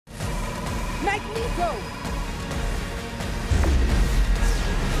Magneto!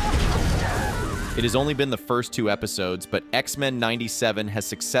 It has only been the first 2 episodes, but X-Men 97 has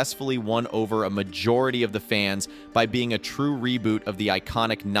successfully won over a majority of the fans by being a true reboot of the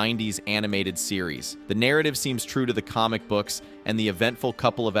iconic 90s animated series. The narrative seems true to the comic books, and the eventful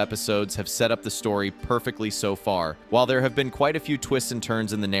couple of episodes have set up the story perfectly so far. While there have been quite a few twists and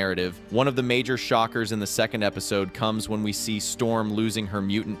turns in the narrative, one of the major shockers in the second episode comes when we see Storm losing her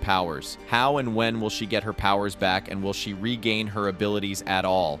mutant powers. How and when will she get her powers back, and will she regain her abilities at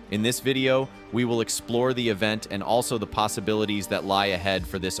all? In this video, we will explore the event and also the possibilities that lie ahead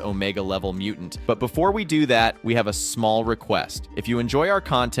for this Omega-level mutant. But before we do that, we have a small request. If you enjoy our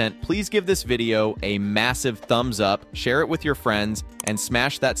content, please give this video a massive thumbs up, share it with your friends, and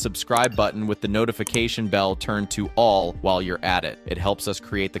smash that subscribe button with the notification bell turned to all while you're at it. It helps us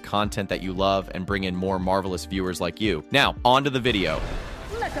create the content that you love and bring in more marvelous viewers like you. Now, on to the video.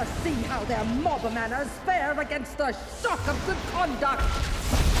 Let us see how their mob manners fare against the shock of good conduct!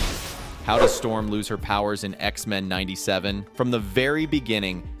 How does Storm lose her powers in X-Men 97? From the very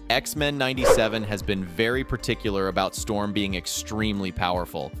beginning, X-Men 97 has been very particular about Storm being extremely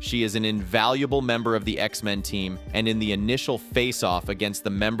powerful. She is an invaluable member of the X-Men team, and in the initial face-off against the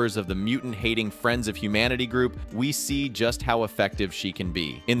members of the mutant-hating Friends of Humanity group, we see just how effective she can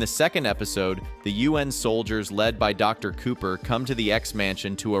be. In the second episode, the UN soldiers led by Dr. Cooper come to the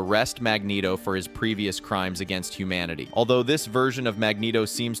X-Mansion to arrest Magneto for his previous crimes against humanity. Although this version of Magneto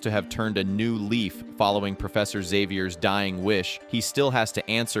seems to have turned a new leaf following Professor Xavier's dying wish, he still has to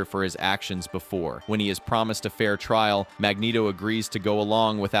answer for his actions before. When he is promised a fair trial, Magneto agrees to go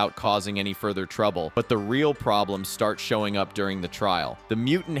along without causing any further trouble. But the real problems start showing up during the trial. The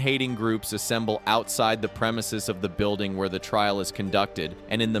mutant-hating groups assemble outside the premises of the building where the trial is conducted,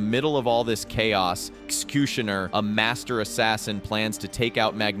 and in the middle of all this chaos, Executioner, a master assassin, plans to take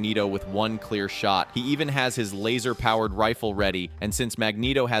out Magneto with one clear shot. He even has his laser-powered rifle ready, and since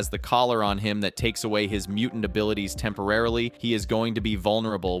Magneto has the collar on him that takes away his mutant abilities temporarily, he is going to be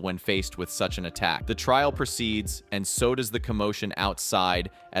vulnerable when faced with such an attack. The trial proceeds, and so does the commotion outside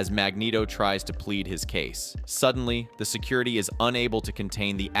as Magneto tries to plead his case. Suddenly, the security is unable to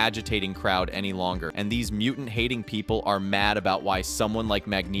contain the agitating crowd any longer, and these mutant-hating people are mad about why someone like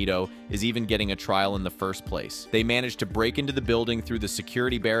Magneto is even getting a trial in the first place. They manage to break into the building through the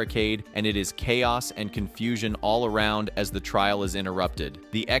security barricade, and it is chaos and confusion all around as the trial is interrupted.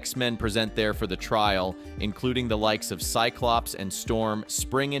 The X-Men present there for the trial, including the likes of Cyclops and Storm,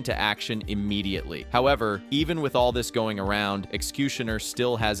 spring into action immediately. However, even with all this going around, Executioner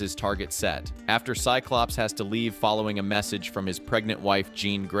still has his target set. After Cyclops has to leave following a message from his pregnant wife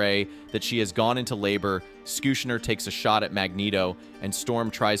Jean Grey that she has gone into labor, Executioner takes a shot at Magneto, and Storm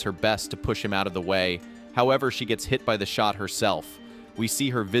tries her best to push him out of the way. However, she gets hit by the shot herself. We see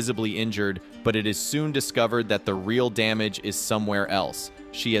her visibly injured, but it is soon discovered that the real damage is somewhere else.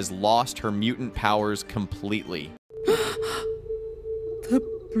 She has lost her mutant powers completely. The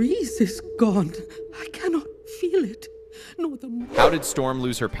breeze is gone. I cannot feel it. Nor the... How did Storm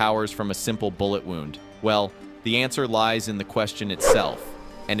lose her powers from a simple bullet wound? Well, the answer lies in the question itself,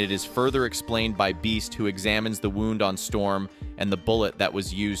 and it is further explained by Beast, who examines the wound on Storm and the bullet that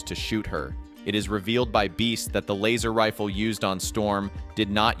was used to shoot her. It is revealed by Beast that the laser rifle used on Storm did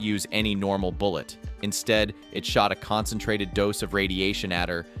not use any normal bullet. Instead, it shot a concentrated dose of radiation at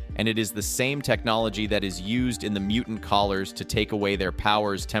her, and it is the same technology that is used in the mutant collars to take away their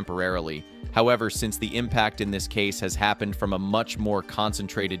powers temporarily. However, since the impact in this case has happened from a much more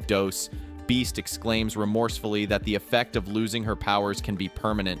concentrated dose, Beast exclaims remorsefully that the effect of losing her powers can be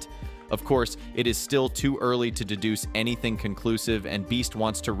permanent. Of course, it is still too early to deduce anything conclusive, and Beast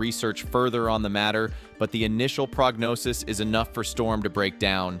wants to research further on the matter, but the initial prognosis is enough for Storm to break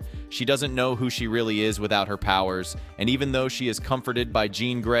down. She doesn't know who she really is without her powers, and even though she is comforted by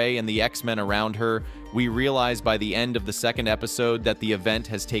Jean Grey and the X-Men around her, we realize by the end of the second episode that the event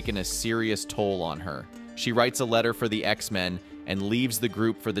has taken a serious toll on her. She writes a letter for the X-Men and leaves the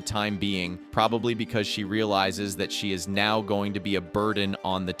group for the time being, probably because she realizes that she is now going to be a burden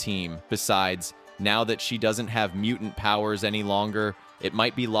on the team. Besides, now that she doesn't have mutant powers any longer, it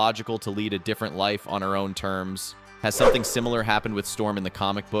might be logical to lead a different life on her own terms. Has something similar happened with Storm in the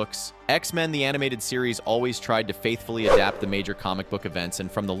comic books? X-Men the animated series always tried to faithfully adapt the major comic book events,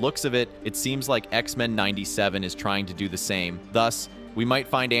 and from the looks of it, it seems like X-Men 97 is trying to do the same. Thus, we might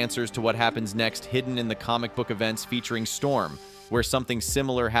find answers to what happens next hidden in the comic book events featuring Storm, where something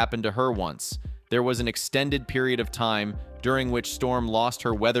similar happened to her once. There was an extended period of time during which Storm lost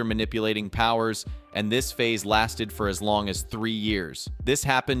her weather-manipulating powers, and this phase lasted for as long as 3 years. This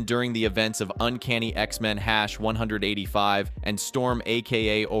happened during the events of Uncanny X-Men #185, and Storm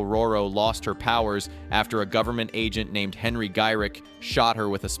aka Aurora lost her powers after a government agent named Henry Gyrick shot her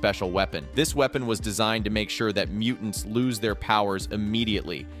with a special weapon. This weapon was designed to make sure that mutants lose their powers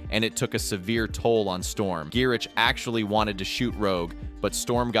immediately, and it took a severe toll on Storm. Gyrick actually wanted to shoot Rogue, but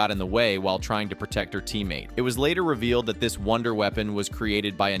Storm got in the way while trying to protect her teammate. It was later revealed that this wonder weapon was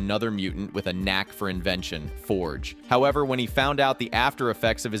created by another mutant with a knack for invention, Forge. However, when he found out the after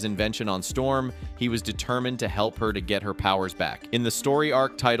effects of his invention on Storm, he was determined to help her to get her powers back. In the story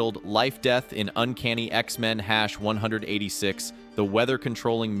arc titled Life Death in Uncanny X-Men #186, the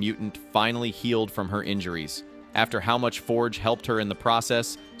weather-controlling mutant finally healed from her injuries. After how much Forge helped her in the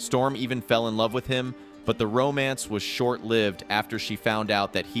process, Storm even fell in love with him, but the romance was short-lived after she found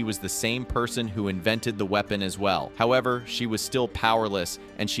out that he was the same person who invented the weapon as well. However, she was still powerless,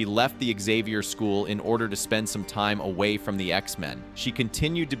 and she left the Xavier School in order to spend some time away from the X-Men. She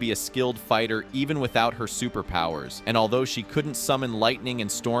continued to be a skilled fighter even without her superpowers, and although she couldn't summon lightning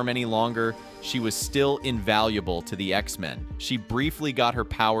and storm any longer, she was still invaluable to the X-Men. She briefly got her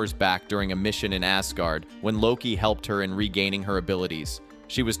powers back during a mission in Asgard when Loki helped her in regaining her abilities.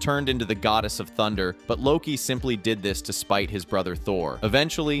 She was turned into the goddess of thunder, but Loki simply did this to spite his brother Thor.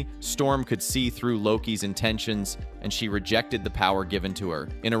 Eventually, Storm could see through Loki's intentions, and she rejected the power given to her.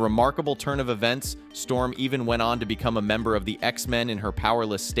 In a remarkable turn of events, Storm even went on to become a member of the X-Men in her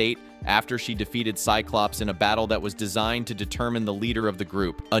powerless state after she defeated Cyclops in a battle that was designed to determine the leader of the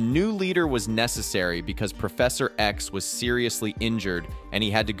group. A new leader was necessary because Professor X was seriously injured and he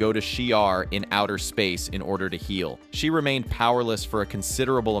had to go to Shi'ar in outer space in order to heal. She remained powerless for a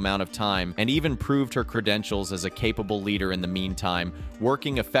considerable amount of time and even proved her credentials as a capable leader in the meantime,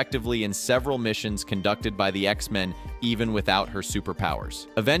 working effectively in several missions conducted by the X-Men even without her superpowers.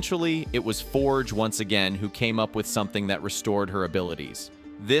 Eventually, it was Forge once again who came up with something that restored her abilities.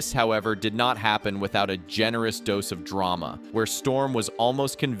 This, however, did not happen without a generous dose of drama, where Storm was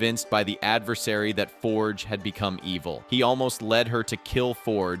almost convinced by the adversary that Forge had become evil. He almost led her to kill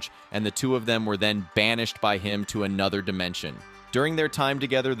Forge, and the two of them were then banished by him to another dimension. During their time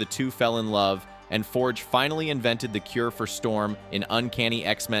together, the two fell in love, and Forge finally invented the cure for Storm in Uncanny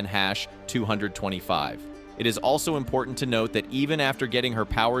X-Men #225. It is also important to note that even after getting her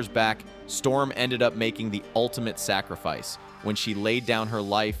powers back, Storm ended up making the ultimate sacrifice, when she laid down her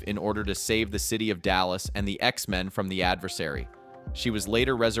life in order to save the city of Dallas and the X-Men from the adversary. She was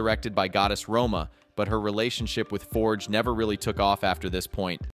later resurrected by goddess Roma, but her relationship with Forge never really took off after this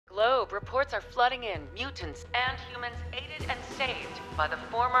point. Globe, reports are flooding in, mutants and humans aided and saved by the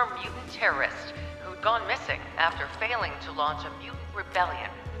former mutant terrorist who'd gone missing after failing to launch a mutant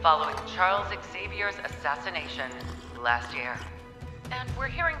rebellion following Charles Xavier's assassination last year. And we're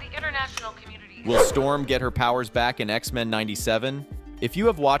hearing the international community... Will Storm get her powers back in X-Men '97? If you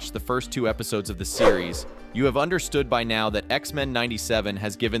have watched the first 2 episodes of the series, you have understood by now that X-Men '97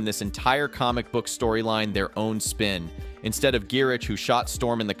 has given this entire comic book storyline their own spin. Instead of Gyrick, who shot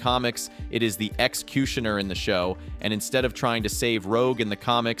Storm in the comics, it is the Executioner in the show, and instead of trying to save Rogue in the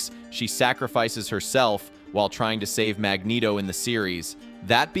comics, she sacrifices herself while trying to save Magneto in the series.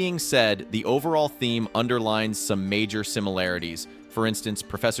 That being said, the overall theme underlines some major similarities. For instance,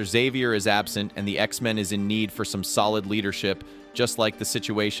 Professor Xavier is absent and the X-Men is in need for some solid leadership, just like the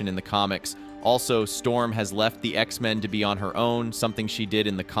situation in the comics. Also, Storm has left the X-Men to be on her own, something she did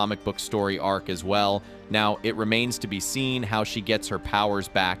in the comic book story arc as well. Now, it remains to be seen how she gets her powers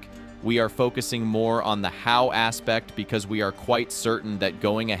back. We are focusing more on the how aspect because we are quite certain that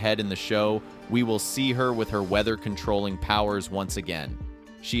going ahead in the show, we will see her with her weather-controlling powers once again.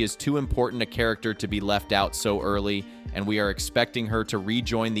 She is too important a character to be left out so early, and we are expecting her to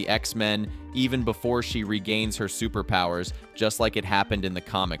rejoin the X-Men even before she regains her superpowers, just like it happened in the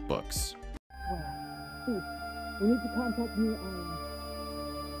comic books. We need to contact me on...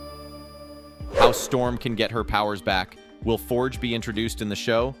 How Storm can get her powers back. Will Forge be introduced in the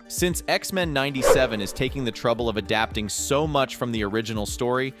show? Since X-Men '97 is taking the trouble of adapting so much from the original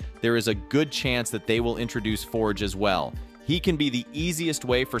story, there is a good chance that they will introduce Forge as well. He can be the easiest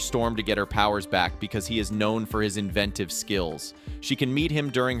way for Storm to get her powers back because he is known for his inventive skills. She can meet him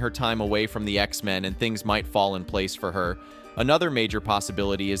during her time away from the X-Men and things might fall in place for her. Another major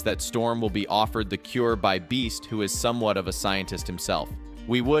possibility is that Storm will be offered the cure by Beast, who is somewhat of a scientist himself.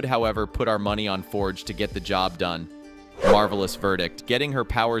 We would, however, put our money on Forge to get the job done. Marvelous verdict. Getting her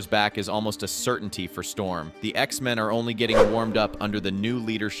powers back is almost a certainty for Storm. The X-Men are only getting warmed up under the new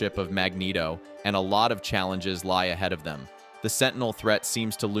leadership of Magneto, and a lot of challenges lie ahead of them. The Sentinel threat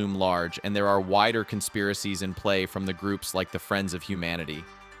seems to loom large, and there are wider conspiracies in play from the groups like the Friends of Humanity.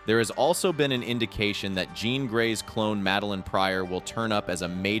 There has also been an indication that Jean Grey's clone Madeline Pryor will turn up as a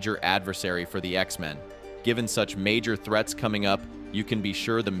major adversary for the X-Men. Given such major threats coming up, you can be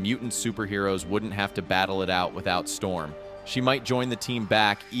sure the mutant superheroes wouldn't have to battle it out without Storm. She might join the team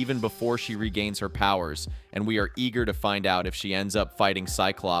back even before she regains her powers, and we are eager to find out if she ends up fighting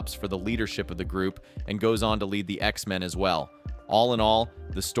Cyclops for the leadership of the group and goes on to lead the X-Men as well. All in all,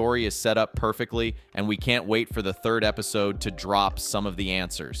 the story is set up perfectly, and we can't wait for the third episode to drop some of the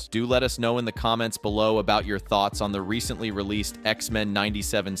answers. Do let us know in the comments below about your thoughts on the recently released X-Men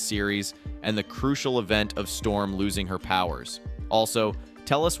 97 series and the crucial event of Storm losing her powers. Also,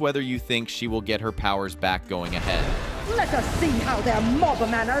 tell us whether you think she will get her powers back going ahead. Let us see how their mob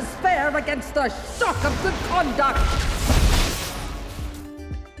manners fare against the shock of good conduct!